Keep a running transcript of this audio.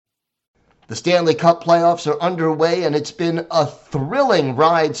The Stanley Cup playoffs are underway, and it's been a thrilling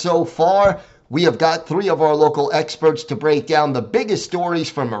ride so far. We have got three of our local experts to break down the biggest stories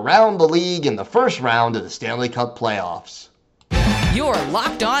from around the league in the first round of the Stanley Cup playoffs. You're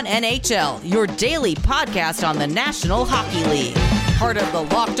Locked On NHL, your daily podcast on the National Hockey League. Part of the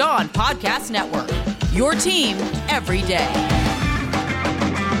Locked On Podcast Network, your team every day.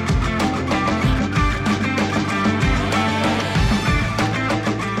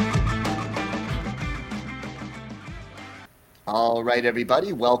 All right,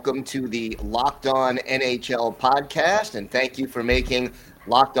 everybody, welcome to the Locked On NHL podcast, and thank you for making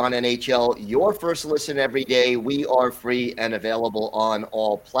Locked On NHL your first listen every day. We are free and available on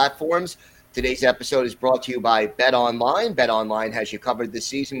all platforms. Today's episode is brought to you by BetOnline. BetOnline has you covered this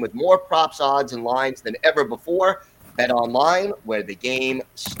season with more props, odds, and lines than ever before. BetOnline, where the game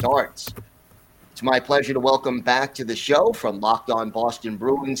starts. It's my pleasure to welcome back to the show from Locked On Boston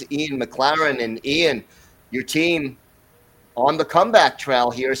Bruins, Ian McLaren. And Ian, your team on the comeback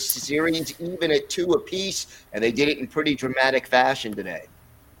trail here, series even at 2 apiece, and they did it in pretty dramatic fashion today.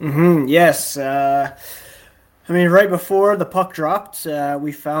 Yes. Right before the puck dropped,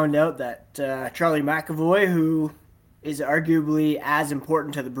 we found out that Charlie McAvoy, who is arguably as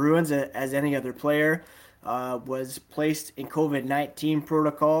important to the Bruins as any other player, was placed in COVID-19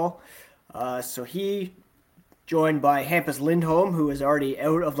 protocol. So he, joined by Hampus Lindholm, who is already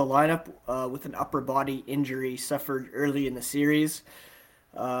out of the lineup with an upper body injury suffered early in the series,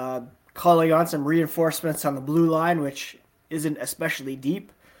 calling on some reinforcements on the blue line, which isn't especially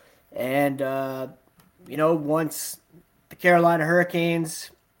deep. And, once the Carolina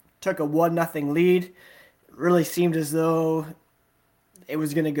Hurricanes took a 1-0 lead, it really seemed as though it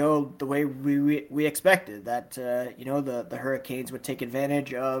was going to go the way we expected, that, the Hurricanes would take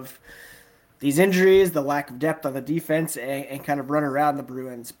advantage of these injuries, the lack of depth on the defense, and kind of run around the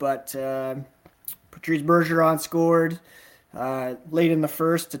Bruins. But Patrice Bergeron scored late in the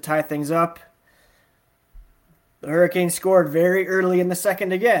first to tie things up. The Hurricanes scored very early in the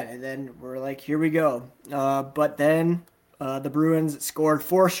second again, and then we're like, here we go. But then the Bruins scored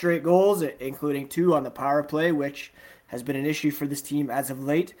 4 straight goals, including 2 on the power play, which has been an issue for this team as of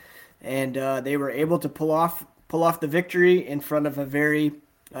late. And they were able to pull off the victory in front of a very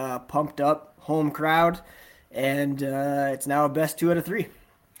pumped up home crowd, and it's now a best 2 out of 3.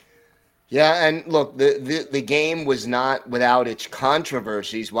 Yeah, and look, the game was not without its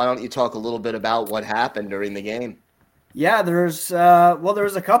controversies. Why don't you talk a little bit about what happened during the game? Yeah, there was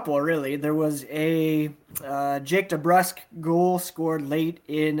a couple, really. There was a Jake DeBrusk goal scored late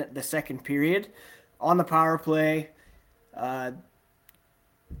in the second period on the power play.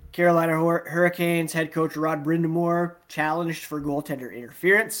 Carolina Hurricanes head coach Rod Brind'Amour challenged for goaltender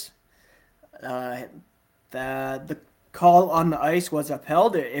interference. The call on the ice was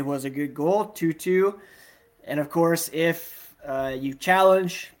upheld. It was a good goal, 2-2. And of course, if you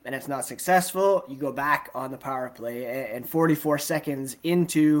challenge and it's not successful, you go back on the power play. And 44 seconds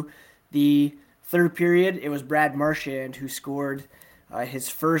into the third period, it was Brad Marchand who scored his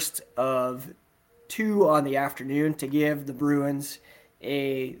first of 2 on the afternoon to give the Bruins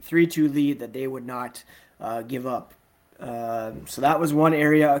a 3-2 lead that they would not give up. So that was one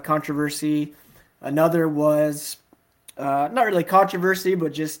area of controversy. Another was not really controversy,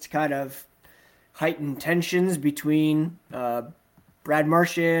 but just kind of heightened tensions between Brad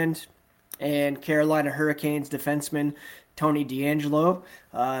Marchand and Carolina Hurricanes defenseman Tony DeAngelo.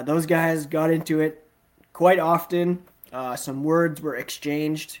 Those guys got into it quite often. Some words were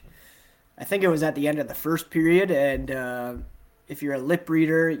exchanged. I think it was at the end of the first period, and if you're a lip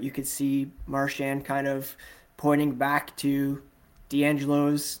reader, you could see Marchand kind of pointing back to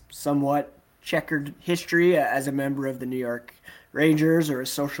DeAngelo's somewhat checkered history as a member of the New York Rangers, or his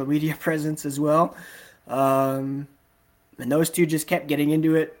social media presence as well. And those two just kept getting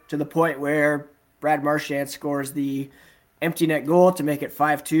into it to the point where Brad Marchand scores the empty net goal to make it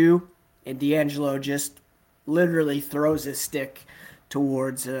 5-2, and DeAngelo just literally throws his stick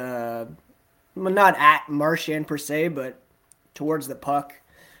towards, not at Marchand per se, but towards the puck,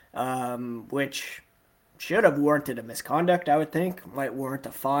 which should have warranted a misconduct, I would think. Might warrant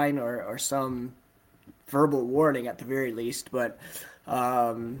a fine or some verbal warning at the very least. But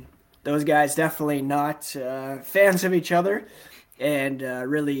those guys definitely not fans of each other, and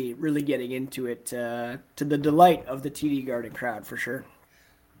really getting into it to the delight of the TD Garden crowd for sure.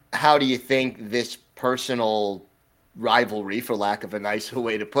 How do you think this personal rivalry, for lack of a nicer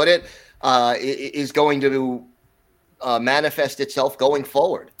way to put it, is going to manifest itself going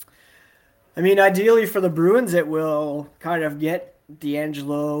forward? Ideally for the Bruins, it will kind of get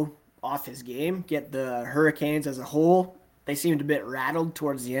DeAngelo off his game, get the Hurricanes as a whole they seemed a bit rattled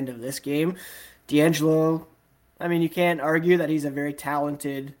towards the end of this game. D'Angelo, I mean, you can't argue that he's a very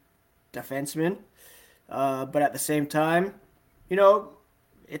talented defenseman, but at the same time,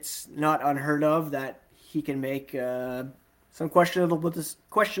 it's not unheard of that he can make some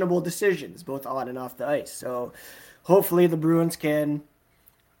questionable decisions, both on and off the ice. So hopefully the Bruins can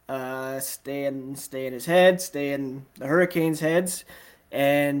stay in his head, stay in the Hurricanes' heads,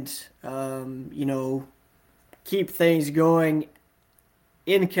 and keep things going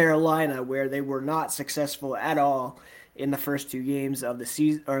in Carolina, where they were not successful at all in the first 2 games of the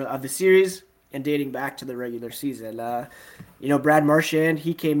season or of the series, and dating back to the regular season. Brad Marchand,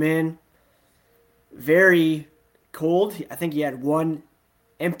 he came in very cold. I think he had 1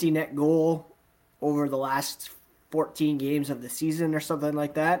 empty net goal over the last 14 games of the season or something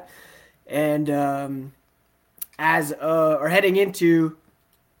like that. And heading into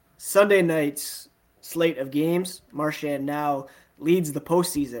Sunday night's slate of games, Marchand now leads the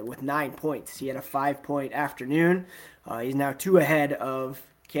postseason with 9 points. He had a 5-point afternoon. He's now 2 ahead of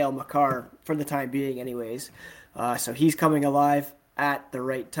Cale Makar for the time being anyways. So he's coming alive at the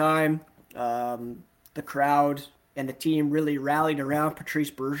right time. The crowd and the team really rallied around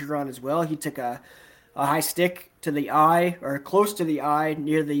Patrice Bergeron as well. He took a high stick to the eye, or close to the eye,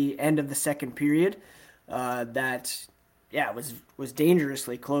 near the end of the second period. Was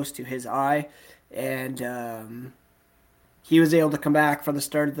dangerously close to his eye. And he was able to come back for the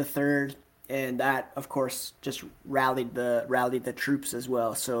start of the third, and that, of course, just rallied the troops as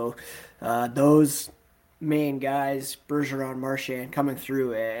well. So those main guys, Bergeron, Marchand, coming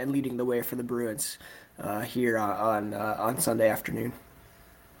through and leading the way for the Bruins here on Sunday afternoon.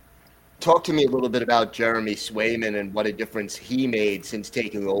 Talk to me a little bit about Jeremy Swayman and what a difference he made since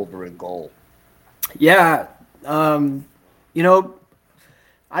taking over in goal. Yeah, I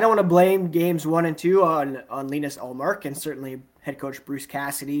don't want to blame games 1 and 2 on Linus Ullmark, and certainly head coach Bruce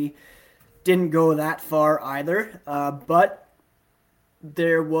Cassidy didn't go that far either. But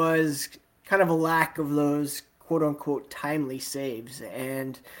there was kind of a lack of those quote unquote timely saves.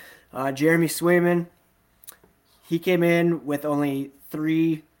 And Jeremy Swayman, he came in with only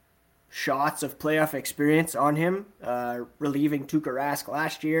 3 shots of playoff experience on him, relieving Tuukka Rask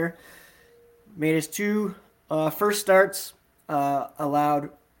last year. Made his 2 first starts, allowed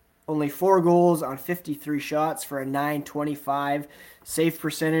only 4 goals on 53 shots for a .925 save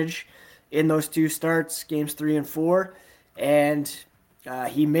percentage in those 2 starts, games 3 and 4. And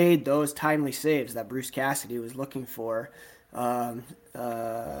he made those timely saves that Bruce Cassidy was looking for,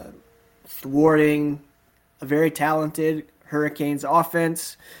 thwarting a very talented Hurricanes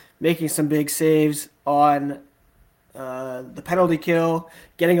offense, making some big saves on the penalty kill,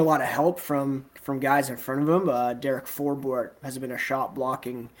 getting a lot of help from guys in front of him. Derek Forbort has been a shot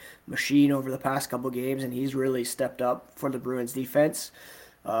blocking machine over the past couple games, and he's really stepped up for the Bruins defense.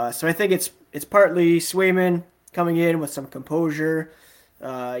 So I think it's partly Swayman coming in with some composure.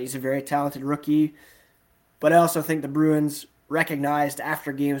 He's a very talented rookie, but I also think the Bruins recognized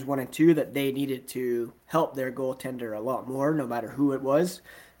after games 1 and 2 that they needed to help their goaltender a lot more, no matter who it was,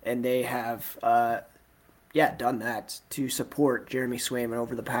 and they have done that to support Jeremy Swayman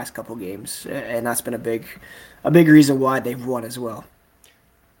over the past couple games, and that's been a big reason why they've won as well.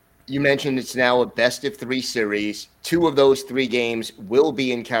 You mentioned it's now a best-of-3 series. 2 of those 3 games will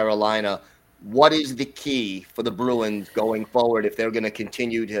be in Carolina. What is the key for the Bruins going forward if they're going to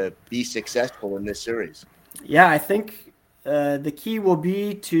continue to be successful in this series? Yeah, I think the key will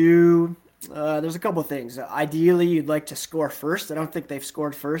be to there's a couple things. Ideally, you'd like to score first. I don't think they've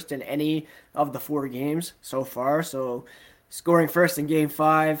scored first in any of the 4 games so far. So scoring first in Game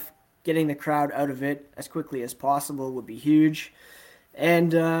 5, getting the crowd out of it as quickly as possible would be huge.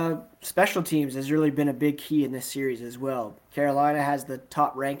 And special teams has really been a big key in this series as well. Carolina has the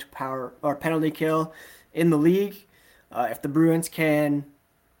top-ranked power or penalty kill in the league. If the Bruins can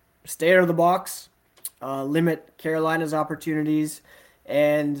stay out of the box, limit Carolina's opportunities,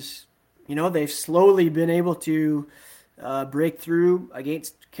 and they've slowly been able to break through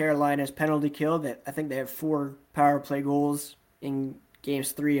against Carolina's penalty kill. I think they have 4 power play goals in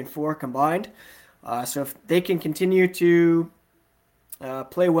games 3 and 4 combined. So if they can continue to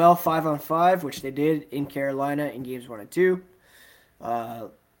play well 5-on-5, which they did in Carolina in games 1 and 2,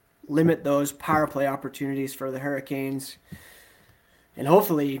 limit those power play opportunities for the Hurricanes, and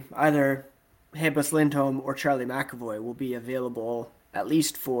hopefully either Hampus Lindholm or Charlie McAvoy will be available at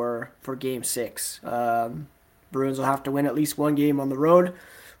least for Game 6. Bruins will have to win at least 1 game on the road.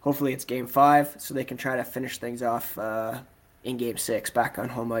 Hopefully it's Game 5, so they can try to finish things off in Game 6 back on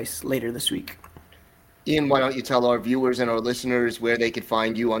home ice later this week. Ian, why don't you tell our viewers and our listeners where they could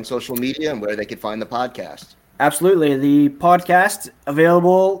find you on social media and where they could find the podcast? Absolutely. The podcast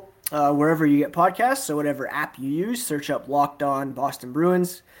available wherever you get podcasts. So whatever app you use, search up Locked On Boston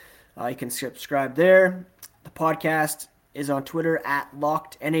Bruins. You can subscribe there. The podcast is on Twitter at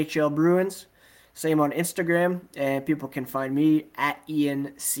Locked NHL Bruins. Same on Instagram, and people can find me at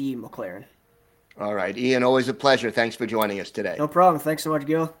Ian C. McLaren. All right, Ian, always a pleasure. Thanks for joining us today. No problem. Thanks so much,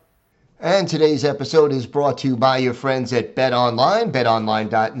 Gil. And today's episode is brought to you by your friends at BetOnline.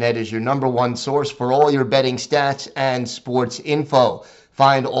 BetOnline.net is your number one source for all your betting stats and sports info.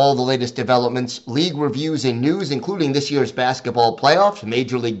 Find all the latest developments, league reviews, and news, including this year's basketball playoffs,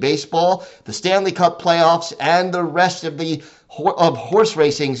 Major League Baseball, the Stanley Cup playoffs, and the rest of horse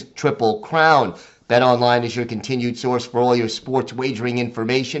racing's Triple Crown. BetOnline is your continued source for all your sports wagering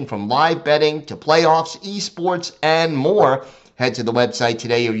information, from live betting to playoffs, esports, and more. Head to the website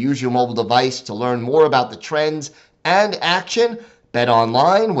today or use your mobile device to learn more about the trends and action.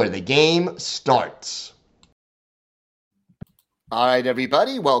 BetOnline, where the game starts. All right,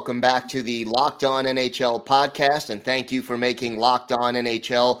 everybody, welcome back to the Locked On NHL podcast, and thank you for making Locked On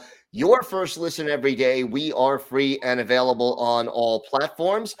NHL your first listen every day. We are free and available on all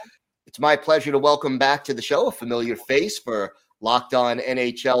platforms. It's my pleasure to welcome back to the show a familiar face for Locked On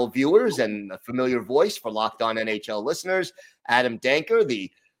NHL viewers and a familiar voice for Locked On NHL listeners, Adam Danker,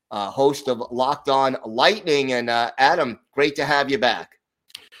 the host of Locked On Lightning. And Adam, great to have you back.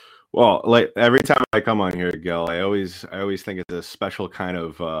 Well, like every time I come on here, Gil, I always think it's a special kind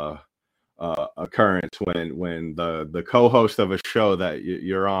of occurrence when the co-host of a show that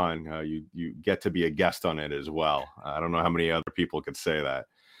you're on, you get to be a guest on it as well. I don't know how many other people could say that,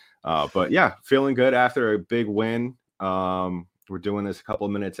 but yeah, feeling good after a big win. We're doing this a couple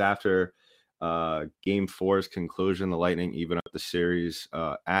of minutes after Game 4's conclusion. The Lightning even up the series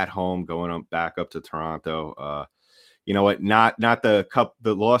at home, going back up to Toronto. You know what? Not the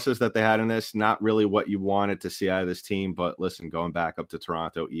losses that they had in this. Not really what you wanted to see out of this team. But listen, going back up to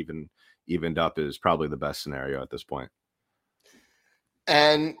Toronto, evened up is probably the best scenario at this point.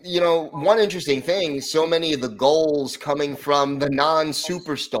 And, you know, one interesting thing, so many of the goals coming from the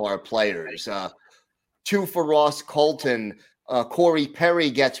non-superstar players. 2 for Ross Colton. Corey Perry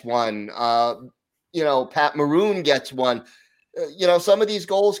gets one. Pat Maroon gets one. Some of these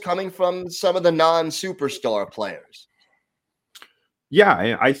goals coming from some of the non-superstar players.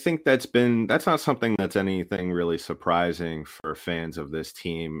 Yeah, I think that's not something that's anything really surprising for fans of this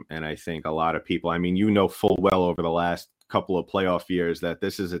team. And I think a lot of people, I mean, full well over the last couple of playoff years that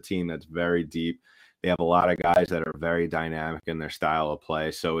this is a team that's very deep. They have a lot of guys that are very dynamic in their style of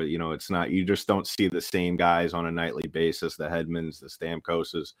play. So, it's not, you just don't see the same guys on a nightly basis, the Hedmans, the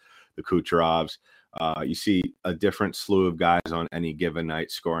Stamkoses, the Kucherovs. You see a different slew of guys on any given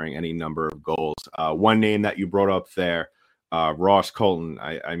night scoring any number of goals. One name that you brought up there, Ross Colton,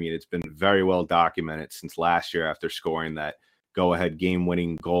 I mean, it's been very well documented since last year after scoring that go-ahead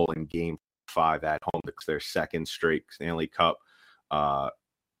game-winning goal in Game 5 at home. It's their second straight Stanley Cup.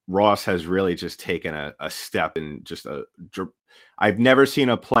 Ross has really just taken a step in I've never seen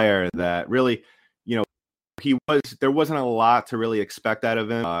a player that really, there wasn't a lot to really expect out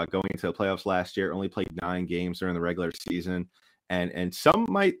of him going into the playoffs last year. Only played 9 games during the regular season. And some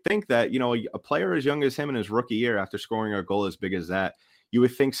might think that, a player as young as him in his rookie year, after scoring a goal as big as that, you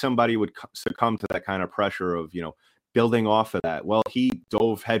would think somebody would succumb to that kind of pressure of, building off of that. Well, he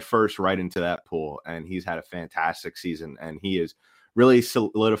dove headfirst right into that pool, and he's had a fantastic season, and he has really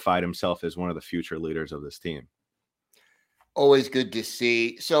solidified himself as one of the future leaders of this team. Always good to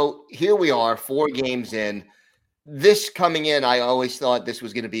see. So here we are, 4 games in. This coming in, I always thought this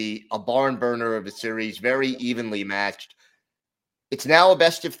was going to be a barn burner of a series, very evenly matched. It's now a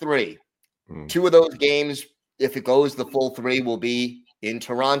best of 3. 2 of those games, if it goes the full 3, will be in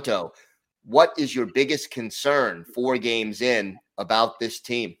Toronto. What is your biggest concern 4 games in about this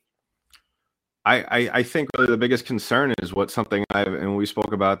team? I think really the biggest concern is and we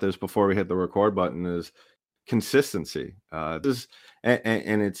spoke about this before we hit the record button, is consistency.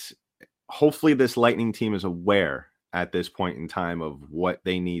 It's hopefully this Lightning team is aware at this point in time of what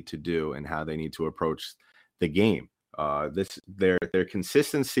they need to do and how they need to approach the game. Their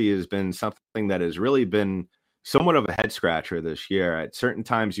consistency has been something that has really been somewhat of a head scratcher this year. At certain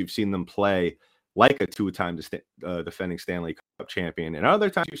times, you've seen them play like a 2-time defending Stanley Cup champion, and other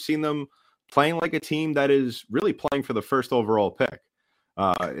times you've seen them playing like a team that is really playing for the first overall pick.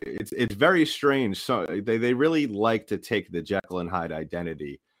 It's very strange. So they really like to take the Jekyll and Hyde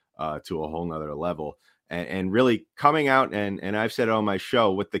identity to a whole nother level, and really coming out and I've said it on my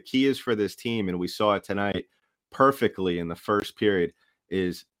show, what the key is for this team, and we saw it tonight perfectly in the first period,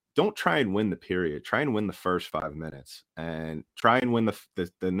 is don't try and win the period. Try and win the first 5 minutes, and try and win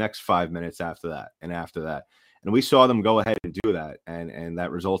the next 5 minutes after that, and after that. And we saw them go ahead and do that. And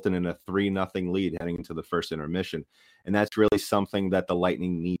that resulted in a 3-0 lead heading into the first intermission. And that's really something that the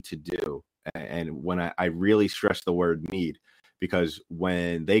Lightning need to do. And when I really stress the word need, because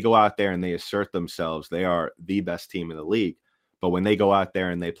when they go out there and they assert themselves, they are the best team in the league. But when they go out there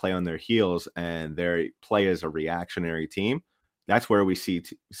and they play on their heels and they play as a reactionary team, that's where we see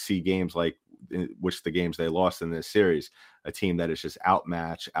games like which the games they lost in this series, a team that is just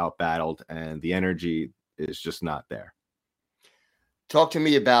outmatched, outbattled, and the energy is just not there. Talk to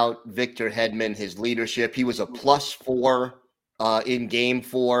me about Victor Hedman, his leadership. He was a +4 in Game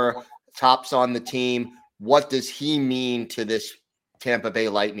 4, tops on the team. What does he mean to this Tampa Bay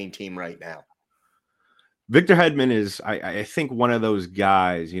Lightning team right now? Victor Hedman is, I think, one of those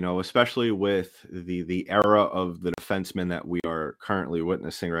guys, especially with the era of the defensemen that we are currently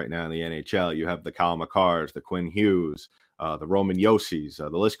witnessing right now in the NHL. You have the Kyle McCarrs, the Quinn Hughes, the Roman Yossis. The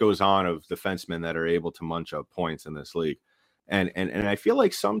list goes on of defensemen that are able to munch up points in this league. And I feel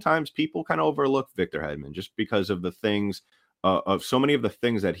like sometimes people kind of overlook Victor Hedman just because of the things, of so many of the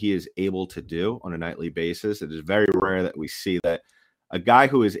things that he is able to do on a nightly basis. It is very rare that we see that a guy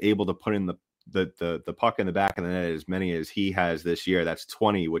who is able to put in the puck in the back of the net as many as he has this year. That's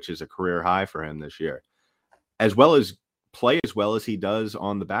 20, which is a career high for him this year, as well as play as well as he does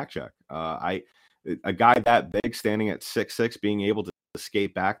on the back check. A guy that big, standing at 6'6", being able to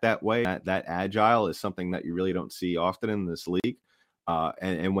skate back that way, that agile, is something that you really don't see often in this league.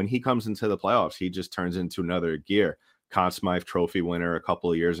 And when he comes into the playoffs, he just turns into another gear. Conn Smythe Trophy winner a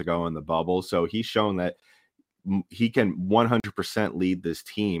couple of years ago in the bubble. So he's shown that he can 100% lead this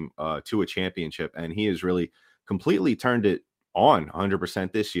team to a championship, and he has really completely turned it on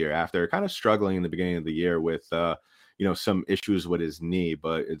 100% this year after kind of struggling in the beginning of the year with some issues with his knee.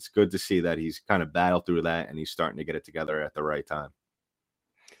 But it's good to see that he's kind of battled through that and he's starting to get it together at the right time.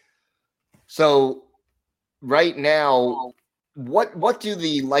 So right now, what do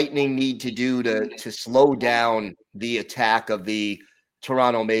the Lightning need to do to slow down the attack of the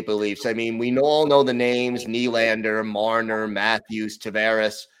Toronto Maple Leafs? I mean, we all know the names: Nylander, Marner, Matthews,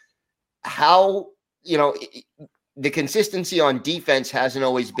 Tavares. How, the consistency on defense hasn't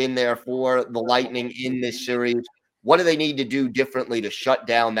always been there for the Lightning in this series. What do they need to do differently to shut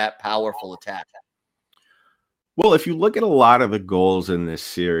down that powerful attack? Well, if you look at a lot of the goals in this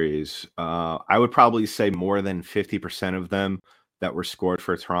series, I would probably say more than 50% of them that were scored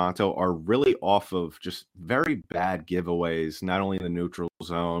for Toronto are really off of just very bad giveaways, not only in the neutral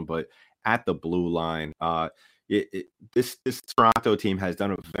zone, but at the blue line. This Toronto team has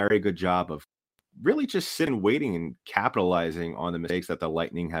done a very good job of really just sitting, waiting, and capitalizing on the mistakes that the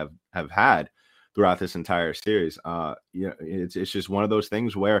Lightning have had throughout this entire series. It's just one of those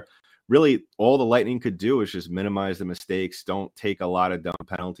things where really all the Lightning could do is just minimize the mistakes. Don't take a lot of dumb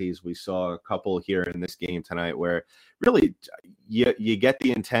penalties. We saw a couple here in this game tonight where really you get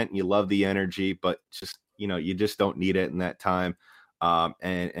the intent and you love the energy, but just, you just don't need it in that time.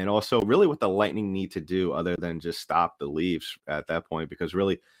 And also really what the Lightning need to do other than just stop the Leafs at that point, because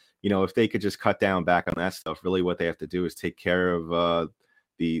really, if they could just cut down back on that stuff, really what they have to do is take care of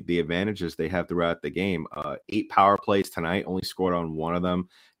the advantages they have throughout the game. 8 power plays tonight, only scored on 1 of them.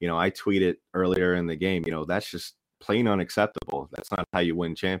 I tweeted earlier in the game, that's just plain unacceptable. That's not how you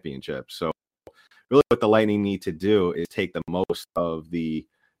win championships. So really what the Lightning need to do is take the most of the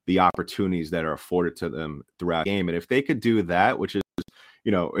opportunities that are afforded to them throughout the game. And if they could do that, which is,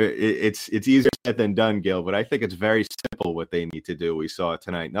 it's easier said than done, Gil, but I think it's very simple what they need to do. We saw it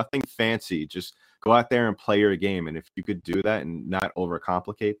tonight. Nothing fancy. Just go out there and play your game. And if you could do that and not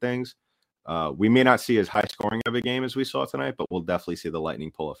overcomplicate things, we may not see as high scoring of a game as we saw tonight, but we'll definitely see the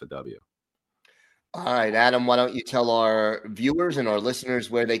Lightning pull off a W. All right, Adam, why don't you tell our viewers and our listeners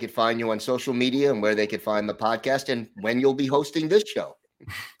where they could find you on social media and where they could find the podcast and when you'll be hosting this show?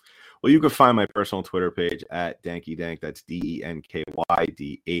 Well, you can find my personal Twitter page at DankyDank. That's DENKYDANK.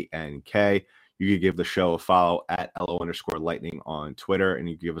 You can give the show a follow at LO_Lightning on Twitter, and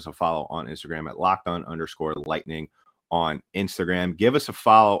you can give us a follow on Instagram at LockedOn_Lightning on Instagram. Give us a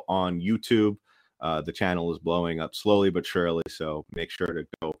follow on YouTube. The channel is blowing up slowly but surely, so make sure to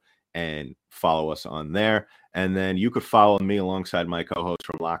go and follow us on there. And then you could follow me alongside my co-host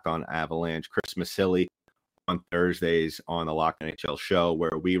from Locked On Avalanche, Chris Masilli, on Thursdays on the Locked NHL show,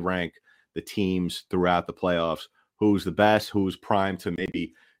 where we rank the teams throughout the playoffs, who's the best, who's primed to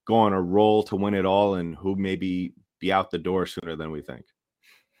maybe go on a roll to win it all, and who maybe be out the door sooner than we think.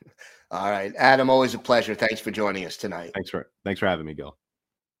 All right, Adam, always a pleasure. Thanks for joining us tonight. Thanks for having me, Gil.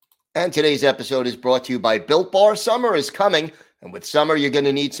 And today's episode is brought to you by Built Bar. Summer is coming, and with summer, you're going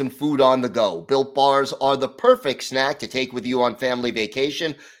to need some food on the go. Built Bars are the perfect snack to take with you on family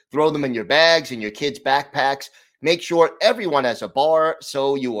vacation. Throw them in your bags and your kids' backpacks. Make sure everyone has a bar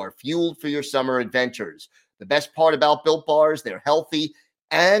so you are fueled for your summer adventures. The best part about Built Bars, they're healthy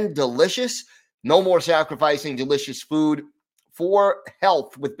and delicious. No more sacrificing delicious food for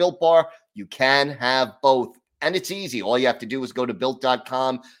health. With Built Bar, you can have both. And it's easy. All you have to do is go to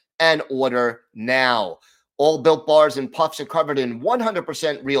Built.com and order now. All Built Bars and Puffs are covered in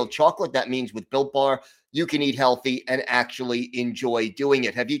 100% real chocolate. That means with Built Bar, you can eat healthy and actually enjoy doing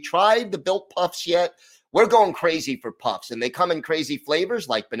it. Have you tried the Built Puffs yet? We're going crazy for Puffs, and they come in crazy flavors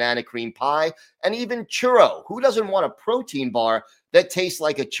like banana cream pie and even churro. Who doesn't want a protein bar that tastes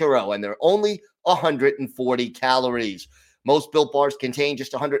like a churro? And they're only 140 calories. Most Built Bars contain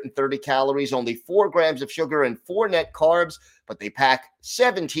just 130 calories, only 4 grams of sugar and 4 net carbs, but they pack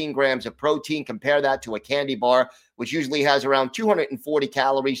 17 grams of protein. Compare that to a candy bar, which usually has around 240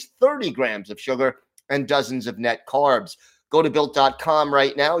 calories, 30 grams of sugar, and dozens of net carbs. Go to Built.com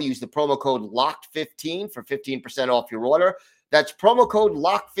right now. Use the promo code LOCKED15 for 15% off your order. That's promo code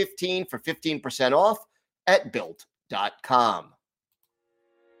LOCKED15 for 15% off at Built.com.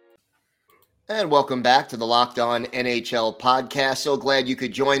 And welcome back to the Locked On NHL podcast. So glad you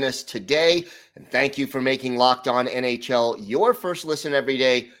could join us today. And thank you for making Locked On NHL your first listen every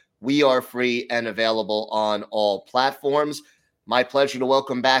day. We are free and available on all platforms. My pleasure to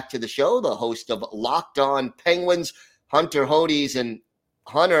welcome back to the show the host of Locked On Penguins, Hunter Hodes. And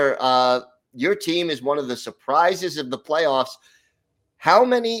Hunter, your team is one of the surprises of the playoffs. How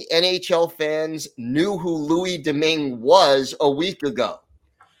many NHL fans knew who Louis Domingue was a week ago?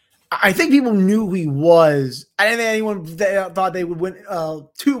 I think people knew who he was. I didn't think anyone thought they would win 2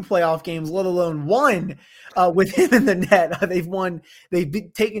 playoff games, let alone one with him in the net.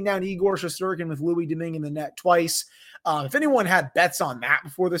 They've taken down Igor Shesterkin with Louis Domingue in the net twice. If anyone had bets on that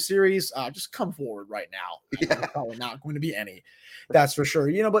before the series, just come forward right now. There's probably not going to be any, that's for sure.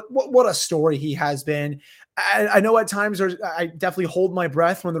 But what a story he has been. I know at times I definitely hold my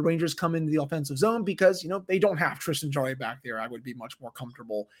breath when the Rangers come into the offensive zone because, they don't have Tristan Jarry back there. I would be much more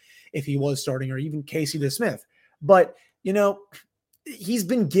comfortable if he was starting, or even Casey DeSmith. But, he's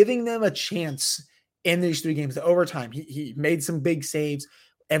been giving them a chance in these 3 games. The overtime, he made some big saves.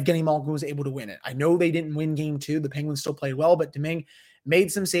 Evgeny Malkin was able to win it. I know they didn't win game 2. The Penguins still played well, but Domingue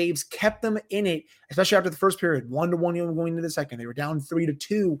made some saves, kept them in it, especially after the first period, 1-1 going into the second. They were down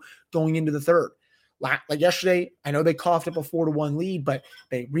 3-2 going into the third. Like yesterday, I know they coughed up a 4-1 lead, but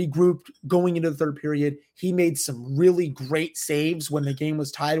they regrouped going into the third period. He made some really great saves when the game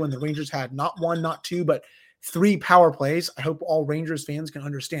was tied, when the Rangers had not 1, not 2, but 3 power plays. I hope all Rangers fans can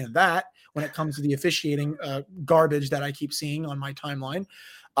understand that when it comes to the officiating garbage that I keep seeing on my timeline.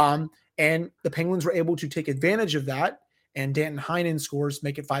 And the Penguins were able to take advantage of that, and Danton Heinen scores,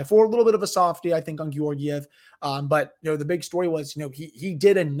 make it 5-4. A little bit of a softie, I think, on Georgiev. But the big story was, he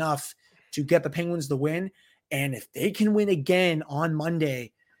did enough to get the Penguins the win. And if they can win again on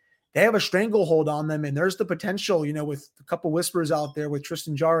Monday, they have a stranglehold on them. And there's the potential, with a couple whispers out there with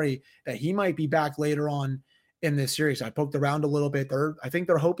Tristan Jarry, that he might be back later on in this series. I poked around a little bit. I think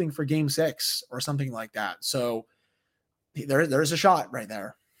they're hoping for game 6 or something like that. So there's a shot right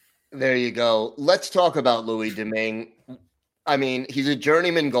there. There you go. Let's talk about Louis Domingue. I mean, he's a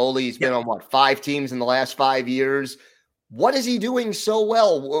journeyman goalie. He's been on 5 teams in the last 5 years. What is he doing so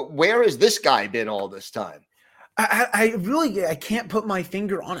well? Where has this guy been all this time? I can't put my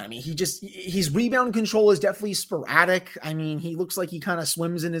finger on it. I mean, his rebound control is definitely sporadic. I mean, he looks like he kind of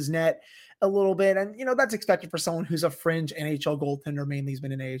swims in his net a little bit. And, that's expected for someone who's a fringe NHL goaltender. Mainly he's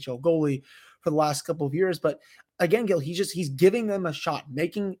been an AHL goalie for the last couple of years. But again, Gil, he's giving them a shot,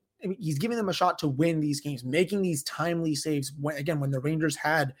 he's giving them a shot to win these games, making these timely saves. When the Rangers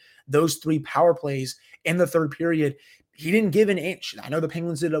had those 3 power plays in the third period, he didn't give an inch. I know the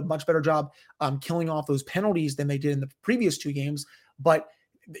Penguins did a much better job killing off those penalties than they did in the previous 2 games, but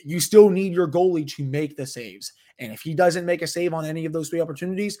you still need your goalie to make the saves. And if he doesn't make a save on any of those 3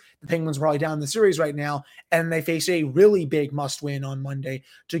 opportunities, the Penguins are probably down in the series right now, and they face a really big must-win on Monday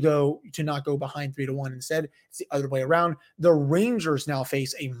to not go behind 3-1. Instead, it's the other way around. The Rangers now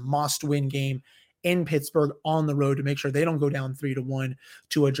face a must-win game in Pittsburgh on the road to make sure they don't go down 3-1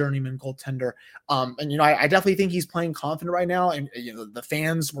 to a journeyman goaltender. I definitely think he's playing confident right now. And, the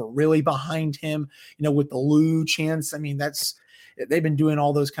fans were really behind him, with the Lou chants. I mean, they've been doing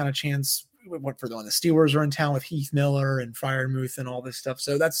all those kind of chants when the Steelers are in town with Heath Miller and Freiermuth and all this stuff.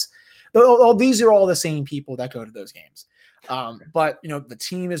 So these are all the same people that go to those games. But the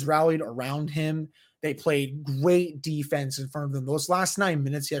team is rallied around him. They played great defense in front of them. Those last 9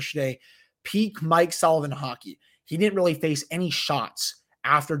 minutes yesterday, peak Mike Sullivan hockey. He didn't really face any shots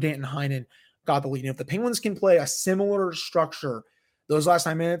after Danton Heinen got the lead. And if the Penguins can play a similar structure those last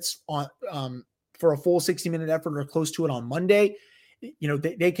 9 minutes on for a full 60-minute effort or close to it on Monday,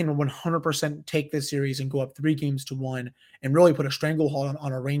 they can 100% take this series and go up 3-1 and really put a stranglehold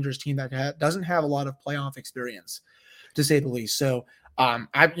on a Rangers team that doesn't have a lot of playoff experience, to say the least. So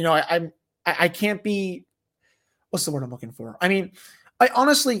I can't be, what's the word I'm looking for? I mean, I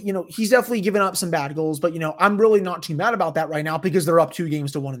honestly, he's definitely given up some bad goals, but, I'm really not too mad about that right now because they're up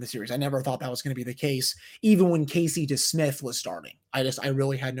 2-1 in the series. I never thought that was going to be the case, even when Casey DeSmith was starting. I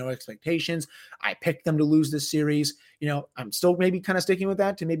really had no expectations. I picked them to lose this series. I'm still maybe kind of sticking with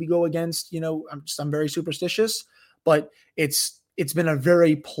that to maybe go against, I'm very superstitious, but it's been a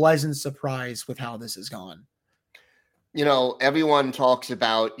very pleasant surprise with how this has gone. Everyone talks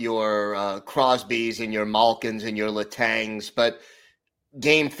about your Crosbys and your Malkins and your Letangs, but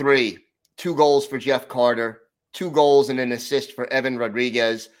Game 3, 2 goals for Jeff Carter, 2 goals and an assist for Evan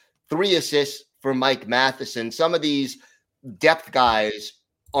Rodriguez, 3 assists for Mike Matheson. Some of these depth guys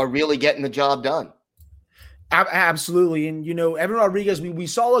are really getting the job done. Absolutely. And, Evan Rodriguez, we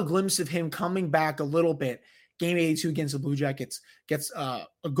saw a glimpse of him coming back a little bit. Game 82 against the Blue Jackets, gets a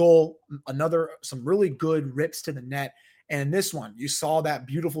goal, some really good rips to the net. And this one, you saw that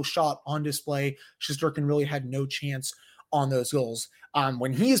beautiful shot on display. Shesterkin really had no chance on those goals.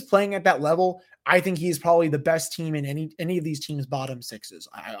 When he is playing at that level, I think he is probably the best team in any of these teams' bottom sixes.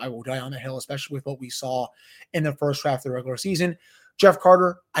 I will die on the hill, especially with what we saw in the first half of the regular season. Jeff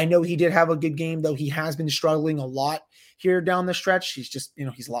Carter, I know he did have a good game, though he has been struggling a lot here down the stretch. He's just,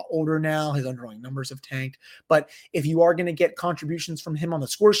 he's a lot older now. His underlying numbers have tanked. But if you are going to get contributions from him on the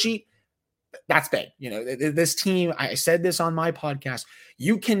score sheet, that's big. This team, I said this on my podcast,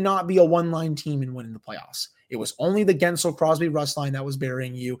 you cannot be a one-line team and win in the playoffs. It was only the Gensel, Crosby, Rust line that was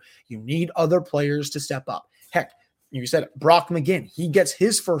burying you. You need other players to step up. Heck, you said it, Brock McGinn, he gets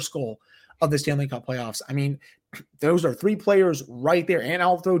his first goal of the Stanley Cup playoffs. I mean, those are 3 players right there. And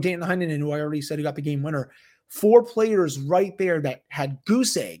I'll throw Danton Heinen in, who I already said he got the game winner. 4 players right there that had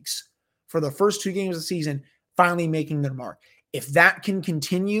goose eggs for the first 2 games of the season, finally making their mark. If that can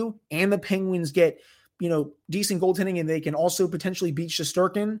continue and the Penguins get, decent goaltending and they can also potentially beat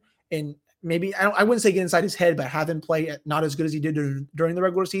Shesterkin and maybe, I wouldn't say get inside his head, but have him play not as good as he did during the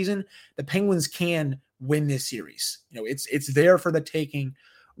regular season, the Penguins can win this series. It's there for the taking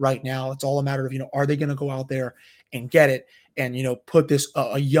right now. It's all a matter of, are they going to go out there and get it and, put this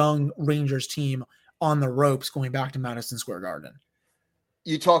a young Rangers team on the ropes going back to Madison Square Garden.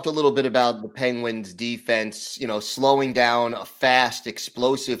 You talked a little bit about the Penguins defense, slowing down a fast,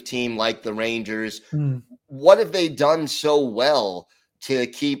 explosive team like the Rangers. What have they done so well to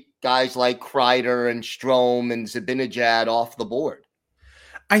keep guys like Kreider and Strome and Zibanejad off the board?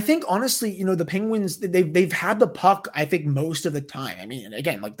 I think, honestly, the Penguins, they've had the puck, I think, most of the time. I mean,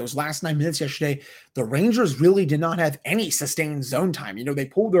 again, like those last 9 minutes yesterday, the Rangers really did not have any sustained zone time. They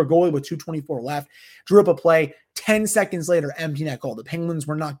pulled their goalie with 2:24 left, drew up a play, 10 seconds later, empty net goal. The Penguins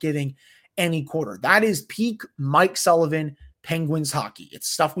were not getting any quarter. That is peak Mike Sullivan Penguins hockey. It's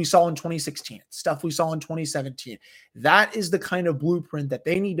stuff we saw in 2016. It's stuff we saw in 2017. That is the kind of blueprint that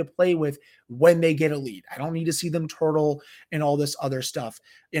they need to play with when they get a lead. I don't need to see them turtle and all this other stuff,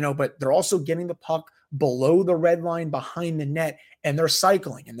 but they're also getting the puck below the red line behind the net, and they're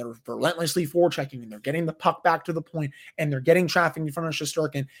cycling and they're relentlessly forechecking and they're getting the puck back to the point and they're getting traffic in front of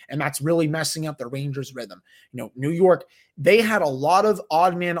Shesterkin, and that's really messing up the Rangers' rhythm. New York, they had a lot of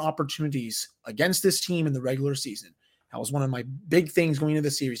odd man opportunities against this team in the regular season. That was one of my big things going into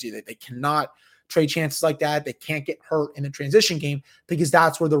the series. They cannot trade chances like that. They can't get hurt in the transition game because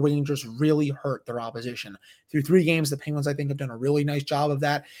that's where the Rangers really hurt their opposition. Through 3 games, the Penguins, I think, have done a really nice job of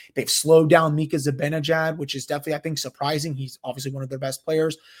that. They've slowed down Mika Zibanejad, which is definitely, I think, surprising. He's obviously one of their best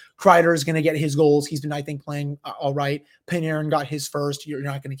players. Kreider is going to get his goals. He's been, I think, playing all right. Panarin got his first. You're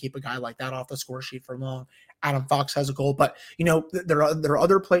not going to keep a guy like that off the score sheet for long. Adam Fox has a goal. But, there are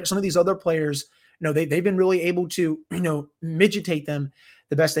other players. Some of these other players, they've been really able to, midgetate them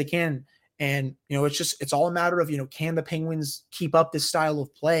the best they can. And, it's all a matter of, can the Penguins keep up this style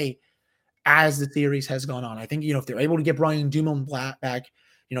of play as the series has gone on? I think, if they're able to get Brian Dumoulin back,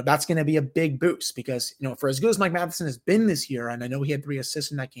 that's going to be a big boost because, for as good as Mike Matheson has been this year, and I know he had 3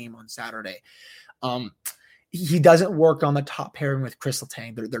 assists in that game on Saturday, he doesn't work on the top pairing with Chris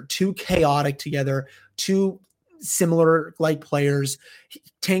Letang. They're too chaotic together, too similar like players.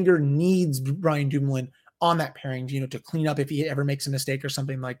 Tanger needs Brian Dumoulin on that pairing, to clean up if he ever makes a mistake or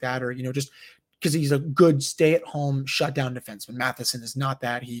something like that, or, just because he's a good stay-at-home shutdown defenseman. Matheson is not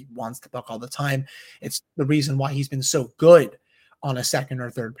that. He wants the puck all the time. It's the reason why he's been so good on a second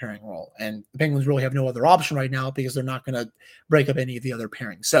or third pairing role. And the Penguins really have no other option right now because they're not going to break up any of the other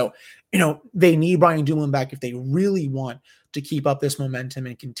pairings. So, they need Brian Dumoulin back if they really want to keep up this momentum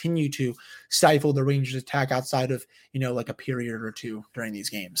and continue to stifle the Rangers' attack outside of, like a period or two during these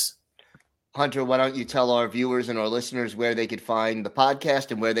games. Hunter, why don't you tell our viewers and our listeners where they could find the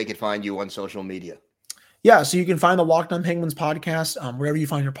podcast and where they could find you on social media? Yeah, so you can find the Locked On Penguins podcast wherever you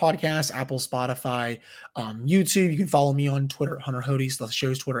find your podcasts, Apple, Spotify, YouTube. You can follow me on Twitter, Hunter Hodes, the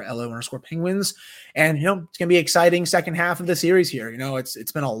show's Twitter, LO_Penguins. And, it's going to be an exciting second half of the series here.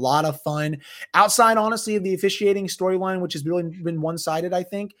 It's been a lot of fun. Outside, honestly, of the officiating storyline, which has really been one-sided, I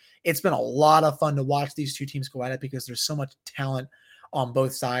think, it's been a lot of fun to watch these two teams go at it because there's so much talent on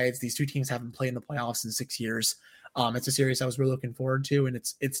both sides. These two teams haven't played in the playoffs in 6 years. It's a series I was really looking forward to, and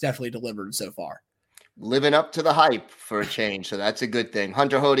it's definitely delivered so far. Living up to the hype for a change, so that's a good thing.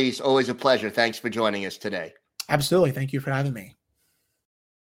 Hunter Hodes, always a pleasure. Thanks for joining us today. Absolutely. Thank you for having me.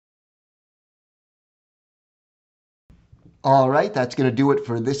 All right, that's going to do it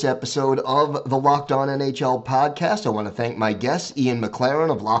for this episode of the Locked On NHL podcast. I want to thank my guests, Ian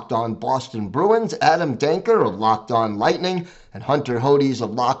McLaren of Locked On Boston Bruins, Adam Denker of Locked On Lightning, and Hunter Hodes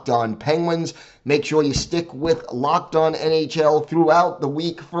of Locked On Penguins. Make sure you stick with Locked On NHL throughout the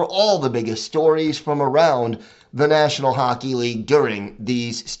week for all the biggest stories from around the National Hockey League during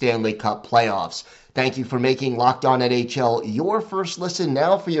these Stanley Cup playoffs. Thank you for making Locked On NHL your first listen.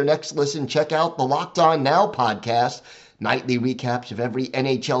 Now for your next listen, check out the Locked On Now podcast. Nightly recaps of every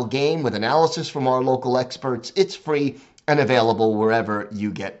NHL game with analysis from our local experts. It's free and available wherever you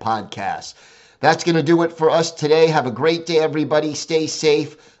get podcasts. That's going to do it for us today. Have a great day, everybody. Stay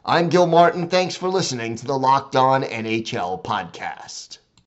safe. I'm Gil Martin. Thanks for listening to the Locked On NHL podcast.